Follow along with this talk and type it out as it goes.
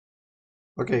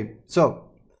Okay,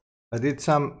 so I did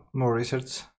some more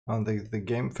research on the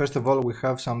game. First of all, we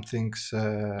have some things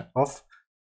off.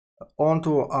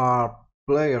 Onto our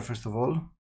player, first of all.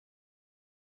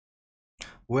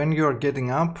 When you're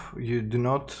getting up, you do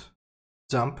not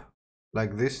jump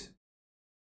like this.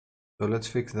 So let's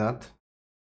fix that.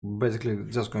 Basically,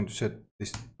 just going to set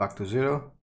this back to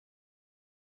 0.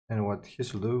 And what he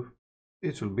should do,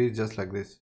 it will be just like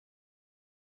this.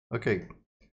 Okay,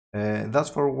 that's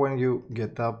for when you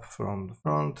get up from the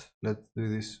front. Let's do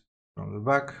this from the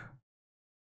back.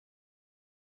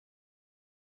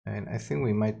 And I think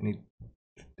we might need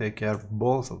to take care of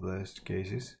both of those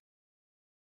cases.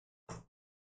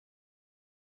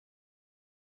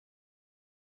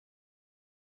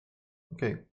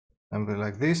 Okay, something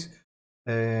like this.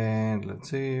 And let's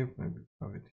see, maybe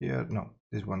have it here. No,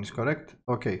 this one is correct.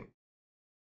 Okay.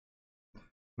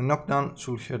 Knockdown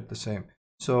should hurt the same.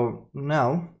 So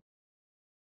now,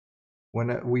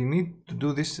 when we need to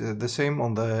do this the same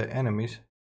on the enemies,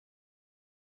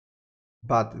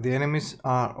 but the enemies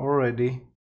are already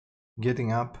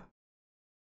getting up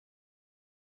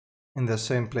in the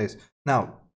same place.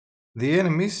 Now, the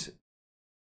enemies,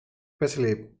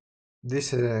 especially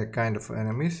this kind of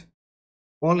enemies,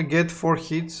 only get 4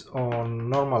 hits on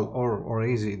normal or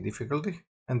easy difficulty,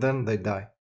 and then they die.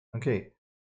 Okay.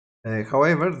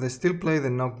 However, they still play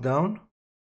the knockdown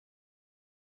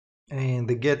and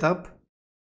the get up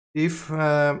if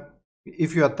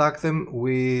you attack them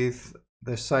with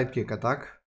the sidekick attack.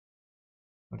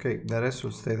 Okay, the rest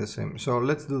will stay the same. So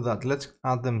let's do that. Let's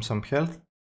add them some health.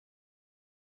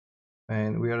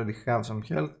 And we already have some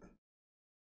health.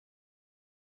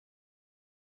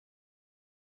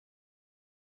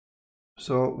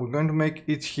 So we're going to make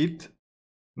each hit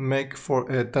make for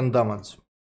 10 damage.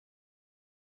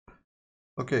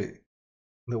 Okay,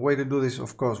 the way to do this,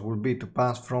 of course, will be to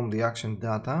pass from the action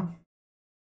data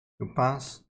to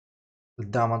pass the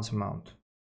damage amount.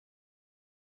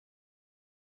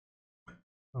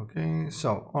 Okay,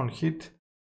 so on hit,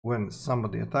 when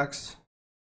somebody attacks,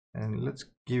 and let's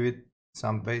give it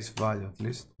some base value at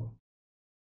least.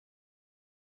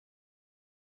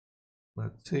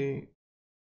 Let's see.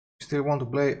 Still want to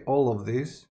play all of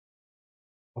these.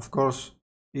 Of course,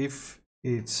 if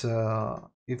it's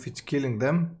killing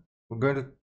them, we're going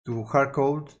to hard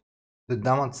code the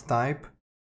damage type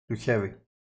to heavy.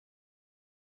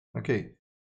 Okay,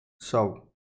 so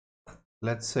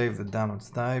let's save the damage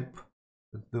type.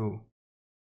 Let's do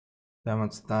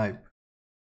damage type,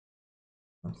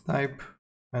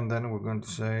 and then we're going to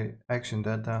say action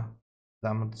data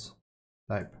damage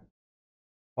type.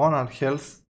 On our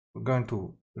health, we're going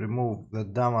to remove the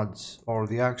damage or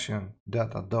the action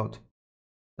data dot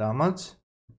damage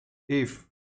if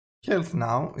health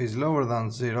now is lower than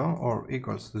 0 or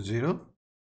equals to 0,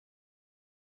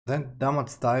 then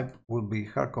damage type will be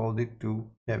hard coded to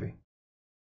heavy.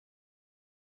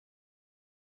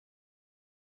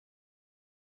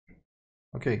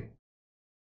 Okay,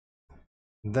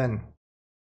 then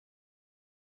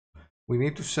we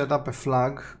need to set up a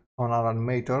flag on our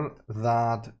animator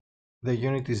that the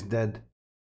unit is dead.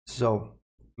 So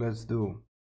let's do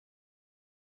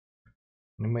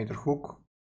animator hook.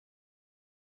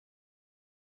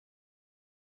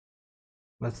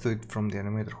 Let's do it from the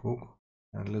animator hook,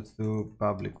 and let's do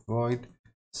public void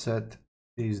set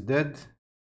is dead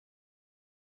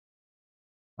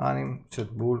anim set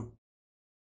bool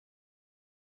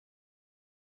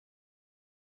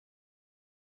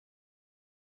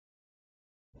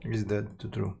is dead to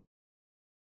true.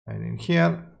 And in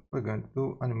here we're going to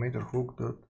do animator hook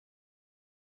dot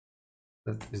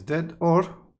that is dead, or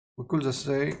we could just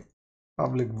say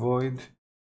public void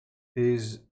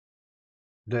is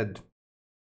dead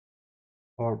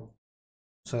or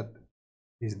set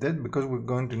is dead, because we're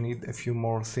going to need a few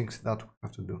more things that we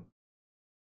have to do.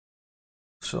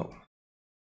 So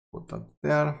put that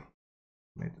there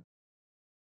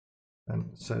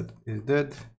and set is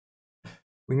dead.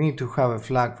 We need to have a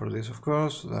flag for this, of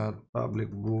course, that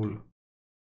public bool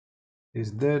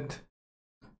is dead,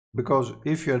 because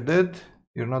if you're dead,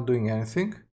 you're not doing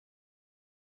anything.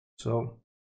 So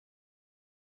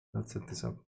let's set this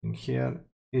up in here,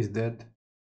 is dead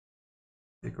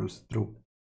equals true.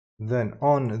 Then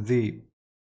on the,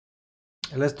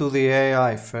 let's do the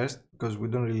AI first, because we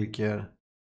don't really care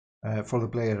for the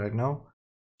player right now.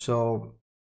 So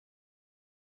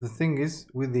the thing is,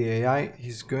 with the AI,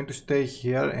 he's going to stay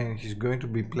here and he's going to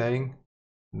be playing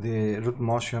the root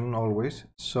motion always.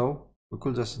 So we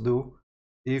could just do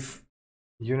if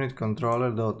unit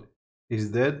controller dot is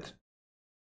dead,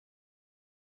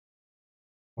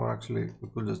 or actually we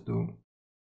could just do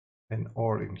an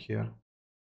or in here.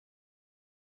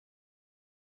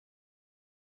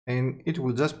 and it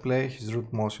will just play his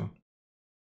root motion.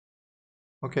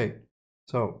 Okay,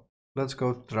 so let's go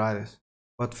try this.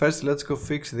 But first let's go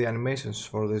fix the animations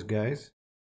for these guys.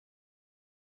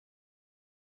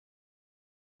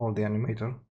 Or the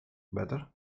animator, better.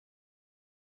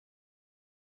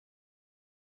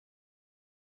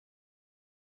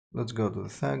 Let's go to the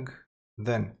thug.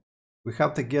 Then we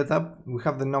have the get up, we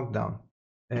have the knockdown.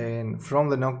 And from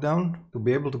the knockdown, to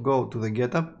be able to go to the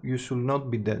get up, you should not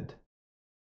be dead.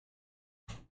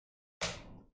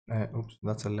 Oops,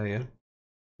 that's a layer.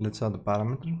 Let's add the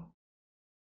parameter.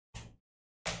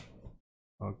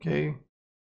 Okay.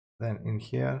 Then in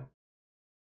here,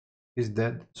 is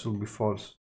dead should be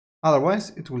false.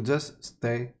 Otherwise, it will just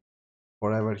stay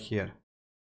forever here.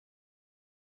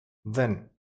 Then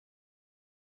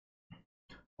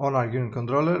on our unit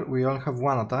controller, we only have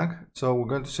one attack, so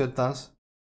we're going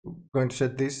to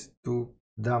set this to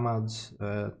damage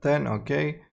 10.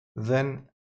 Okay. Then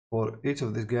for each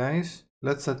of these guys,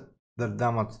 let's set their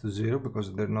damage to 0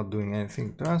 because they're not doing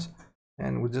anything to us,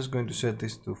 and we're just going to set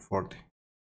this to 40.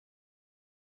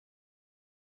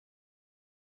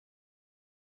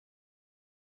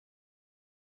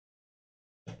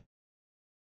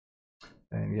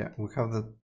 And yeah, we have the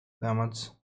damage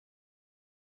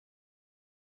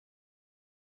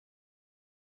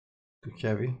to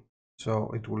heavy,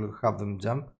 so it will have them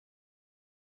jump.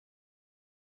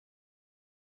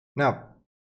 Now,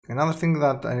 another thing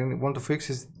that I want to fix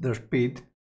is their speed.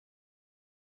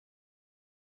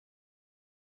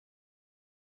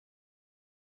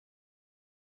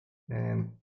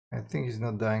 And I think he's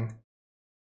not dying.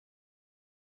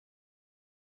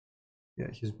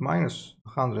 Yeah, he's minus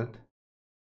 100.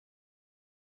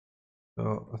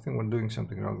 So I think we're doing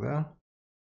something wrong there.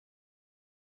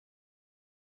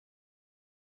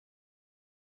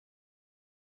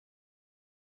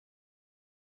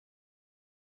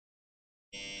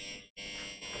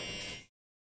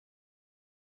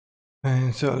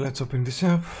 And so let's open this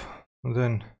up, and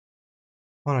then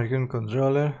on our unit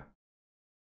controller,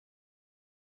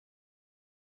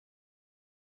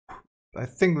 I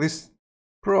think this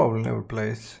probably never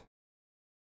plays.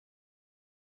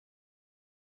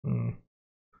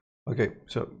 Okay,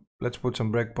 so let's put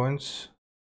some breakpoints.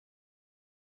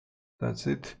 That's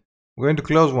it. We're going to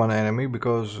close one enemy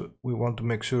because we want to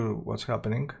make sure what's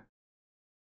happening.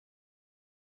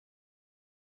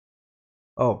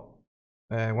 Oh,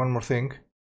 one more thing.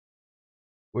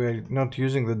 We're not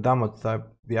using the damage type,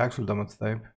 the actual damage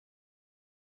type.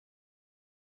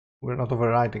 We're not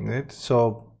overwriting it,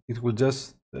 so it will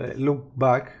just look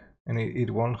back and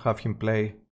it won't have him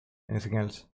play anything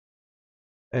else.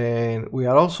 And we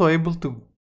are also able to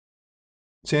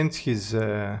change his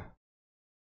to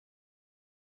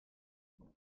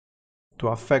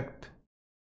affect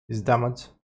his damage,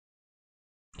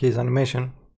 his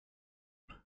animation,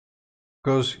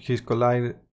 because his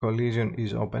collision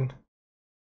is open.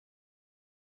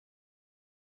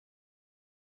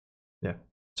 Yeah,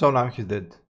 so now he's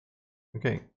dead.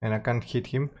 Okay, and I can't hit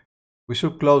him. We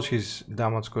should close his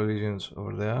damage collisions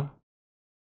over there.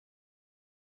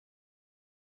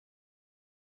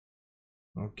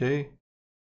 Okay,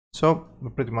 so we're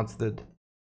pretty much dead.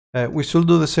 We should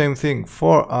do the same thing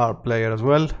for our player as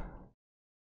well.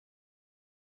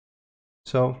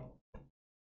 So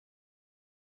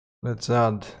let's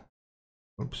add,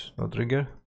 oops, no trigger.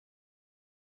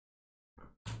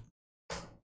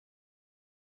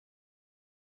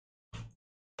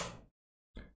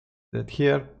 That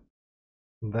here,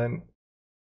 and then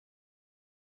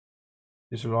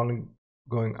this will only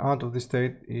going out of the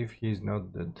state if he is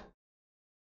not dead.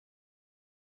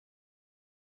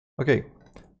 Okay,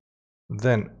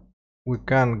 then we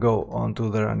can go on to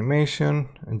their animation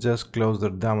and just close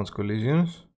their damage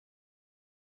collisions.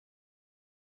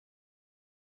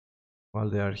 While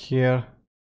they are here,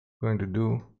 we're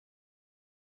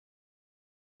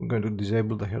going to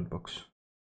disable the hitbox.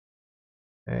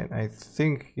 And I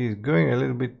think he's going a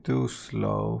little bit too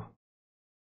slow.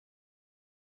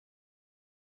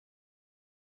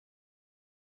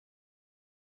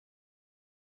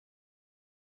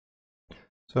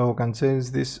 So we can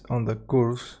change this on the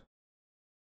curves.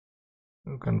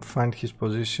 You can find his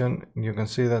position. You can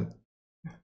see that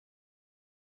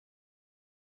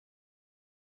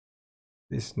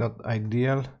it's not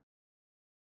ideal.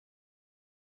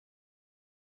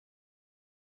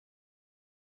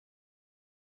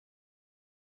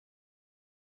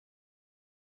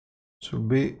 Should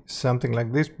be something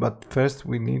like this, but first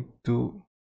we need to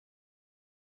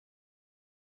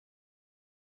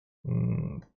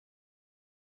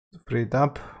free it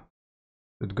up.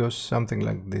 It goes something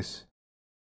like this.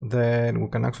 Then we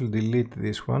can actually delete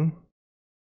this one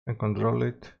and control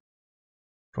it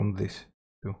from this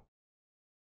too.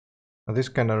 Now this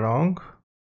is kind of wrong.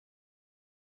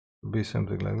 It'll be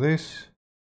something like this,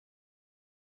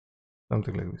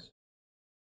 something like this,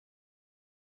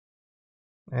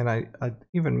 and I'd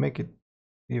even make it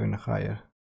even higher.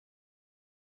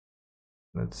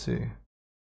 Let's see.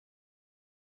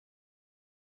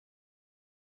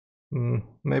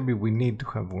 Maybe we need to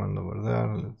have one over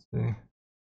there. Let's see.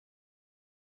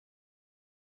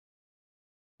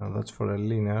 Now that's for a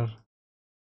linear.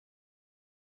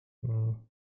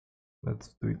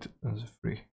 Let's do it as a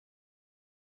free.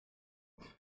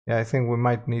 Yeah, I think we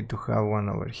might need to have one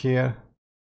over here.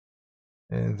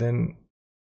 And then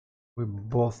with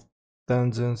both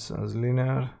tangents as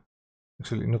linear.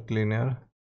 Actually, not linear.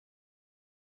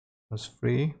 As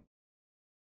free.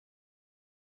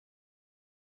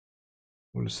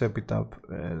 We'll shape it up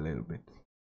a little bit.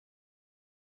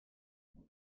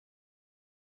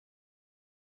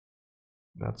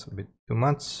 That's a bit too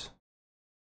much.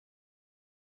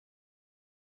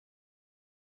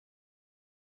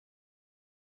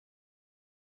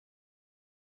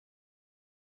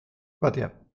 But yeah,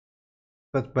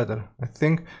 that's better. I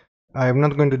think I'm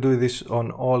not going to do this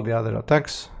on all the other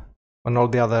attacks, on all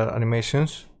the other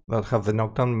animations that have the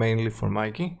knockdown, mainly for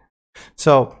Mikey.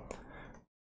 So,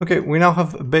 okay, we now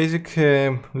have basic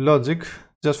logic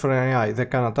just for an AI. They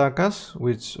can attack us,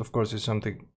 which of course is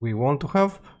something we want to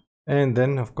have, and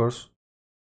then of course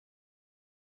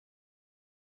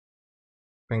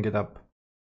bring it up.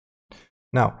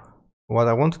 Now, what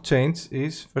I want to change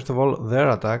is, first of all, their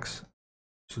attacks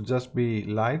should just be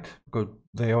light, because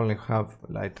they only have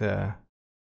light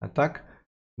attack.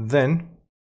 Then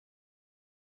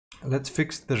let's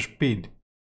fix their speed,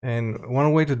 and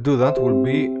one way to do that will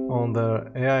be on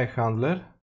the AI handler.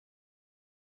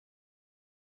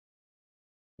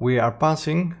 We are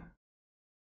passing